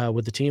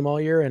with the team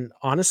all year. And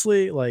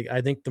honestly,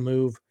 I think the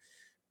move,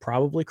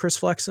 probably Chris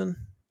Flexen,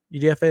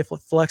 UDFA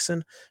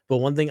Flexen. But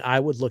one thing I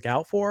would look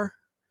out for,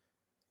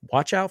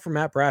 watch out for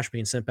Matt Brash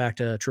being sent back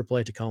to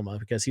AAA Tacoma,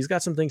 because he's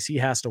got some things he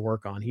has to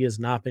work on. He has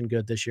not been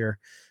good this year.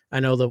 I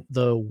know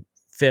the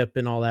FIP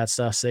and all that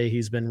stuff say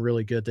he's been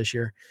really good this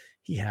year.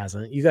 He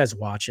hasn't. You guys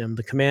watch him.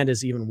 The command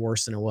is even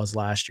worse than it was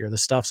last year. The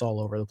stuff's all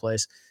over the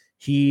place.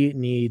 He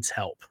needs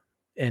help.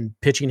 And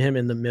pitching him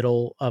in the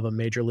middle of a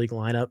major league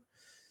lineup,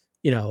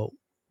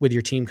 with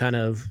your team kind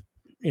of,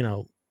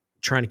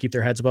 trying to keep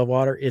their heads above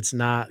water, it's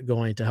not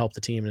going to help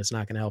the team, and it's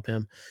not going to help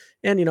him.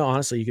 And,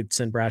 honestly, you could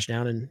send Brash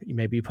down and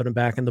maybe put him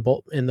back in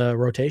the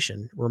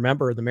rotation.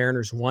 Remember, the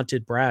Mariners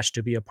wanted Brash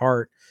to be a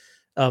part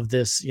of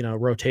this,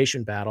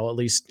 rotation battle, at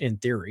least in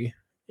theory.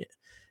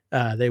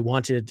 They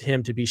wanted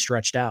him to be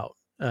stretched out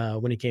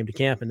when he came to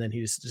camp, and then he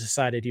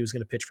decided he was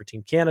going to pitch for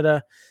Team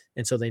Canada,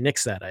 and so they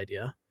nixed that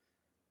idea.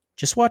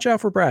 Just watch out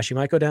for Brash. You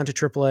might go down to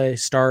AAA,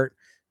 start,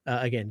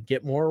 again,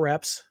 get more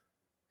reps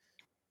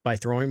by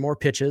throwing more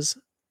pitches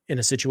in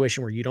a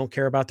situation where you don't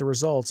care about the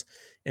results,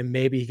 and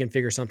maybe he can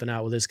figure something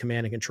out with his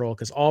command and control,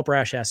 because all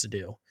Brash has to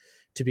do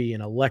to be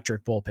an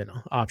electric bullpen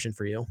option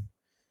for you,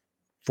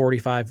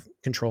 45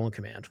 control and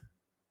command.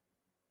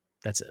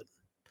 That's it.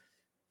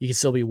 You can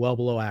still be well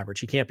below average.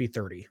 He can't be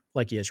 30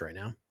 like he is right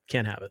now.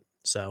 Can't have it.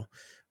 So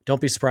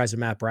don't be surprised if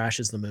Matt Brash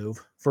is the move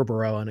for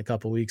Baroa in a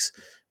couple weeks.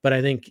 But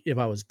I think if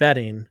I was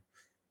betting,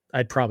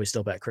 I'd probably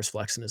still bet Chris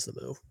Flexen is the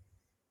move.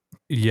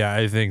 Yeah,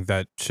 I think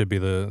that should be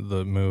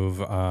the move.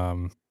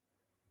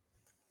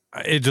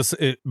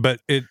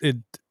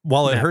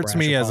 While it hurts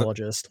me as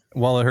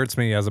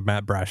a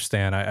Matt Brash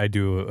stan, I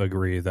do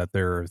agree that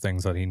there are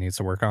things that he needs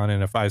to work on.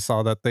 And if I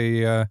saw that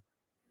they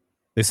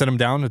set him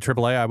down to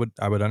AAA,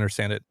 I would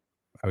understand it.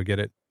 I would get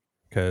it,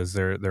 because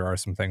there are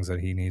some things that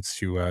he needs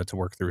to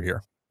work through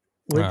here.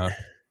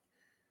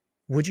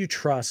 Would you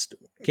trust,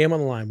 game on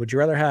the line, would you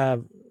rather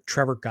have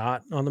Trevor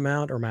Gott on the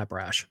mound or Matt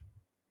Brash?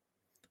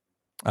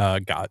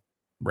 Gott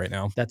right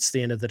now. That's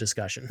the end of the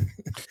discussion.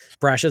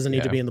 Brash doesn't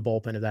need to be in the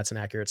bullpen if that's an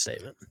accurate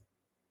statement.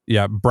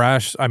 Yeah,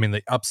 Brash, I mean,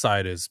 the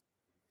upside is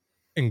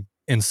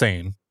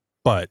insane,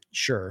 but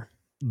sure,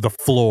 the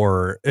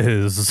floor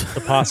is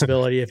the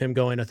possibility of him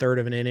going a third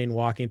of an inning,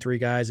 walking 3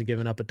 guys and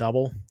giving up a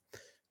double,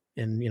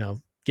 and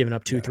giving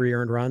up 2-3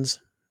 earned runs.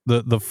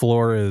 The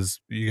floor is,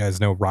 you guys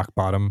know Rock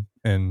Bottom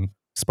and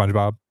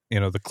SpongeBob,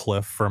 the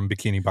cliff from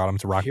Bikini Bottom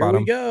to Rock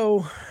Bottom. Here we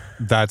go.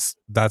 That's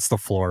the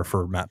floor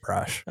for Matt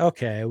Brash.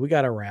 Okay, we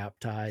got a wrap,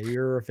 Ty.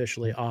 You're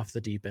officially off the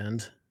deep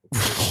end.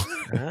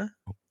 Huh?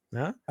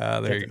 No?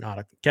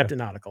 Kept it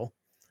nautical.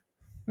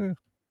 We're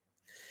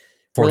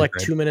like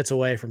 2 minutes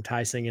away from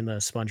Ty singing the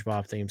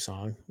SpongeBob theme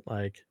song.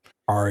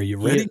 Are you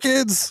ready,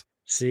 kids?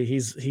 See,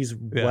 he's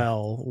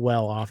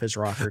well off his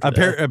rocker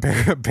today.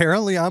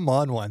 Apparently, I'm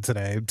on one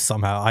today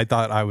somehow. I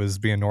thought I was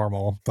being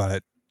normal,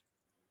 but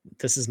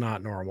this is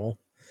not normal.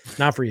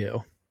 Not for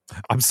you.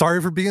 I'm sorry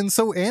for being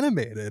so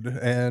animated,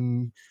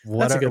 and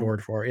that's a good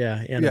word for it.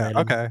 Yeah, animated. Yeah.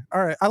 Okay.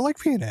 All right. I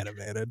like being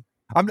animated.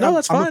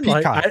 That's fine.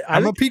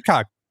 I'm a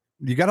peacock.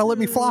 You gotta let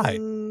me fly.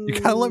 You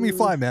gotta let me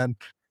fly, man.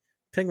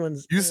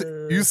 Penguins. You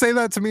say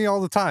that to me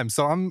all the time,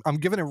 so I'm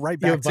giving it right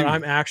back to but you.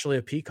 I'm actually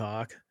a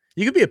peacock.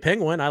 You could be a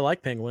penguin. I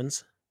like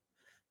penguins,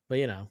 but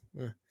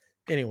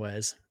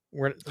anyways,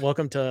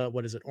 welcome to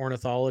what is it?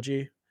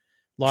 Ornithology,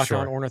 Locked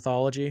On Sure.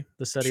 Ornithology,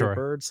 the study of Sure.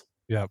 birds.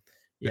 Yep.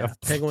 Yeah, Yep.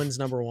 penguins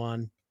number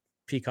 1,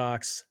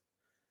 peacocks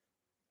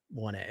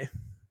 1A.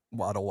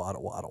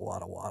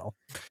 Waddle.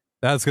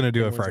 That's gonna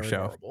do it for Penguins our are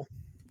show. adorable.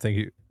 Thank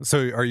you.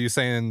 So, are you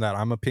saying that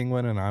I'm a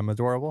penguin and I'm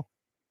adorable?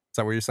 Is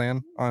that what you're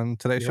saying on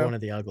today's You're show? one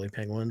of the ugly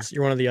penguins.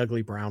 You're one of the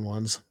ugly brown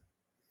ones.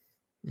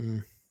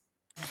 Mm.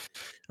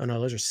 Oh no,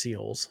 those are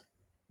seals.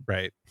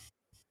 Right.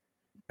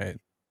 Right.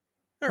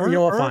 Or, you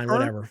know what? Fine,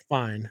 whatever.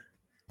 Fine.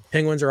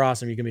 Penguins are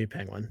awesome. You can be a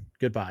penguin.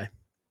 Goodbye.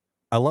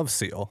 I love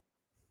seal.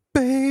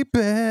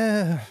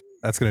 Baby.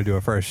 That's going to do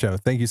it for our show.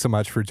 Thank you so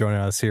much for joining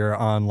us here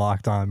on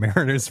Locked On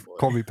Mariners. Oh, boy.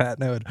 Colby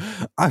Patnode.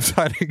 I'm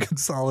Tiny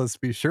Gonzalez.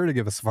 Be sure to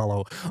give us a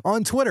follow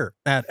on Twitter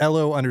at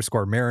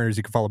LO_Mariners.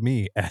 You can follow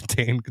me at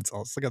Dane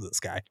Gonzalez. Look at this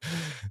guy.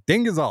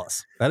 Dane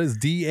Gonzalez. That is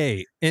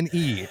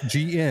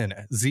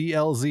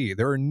DANEGNZLZ.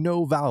 There are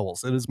no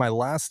vowels. It is my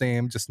last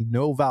name, just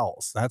no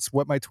vowels. That's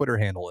what my Twitter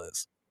handle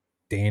is.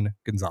 Dane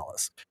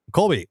Gonzalez.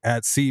 Colby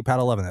at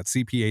CPAT11. That's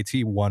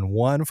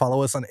CPAT11.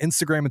 Follow us on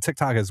Instagram and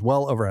TikTok as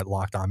well over at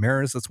Locked On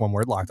Mariners. That's one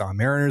word, Locked On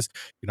Mariners.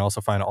 You can also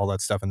find all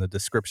that stuff in the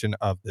description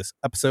of this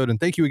episode. And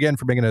thank you again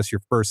for making us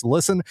your first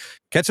listen.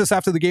 Catch us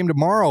after the game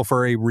tomorrow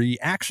for a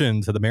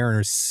reaction to the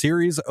Mariners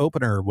series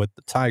opener with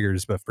the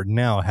Tigers. But for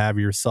now, have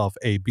yourself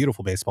a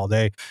beautiful baseball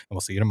day, and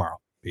we'll see you tomorrow.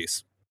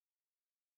 Peace.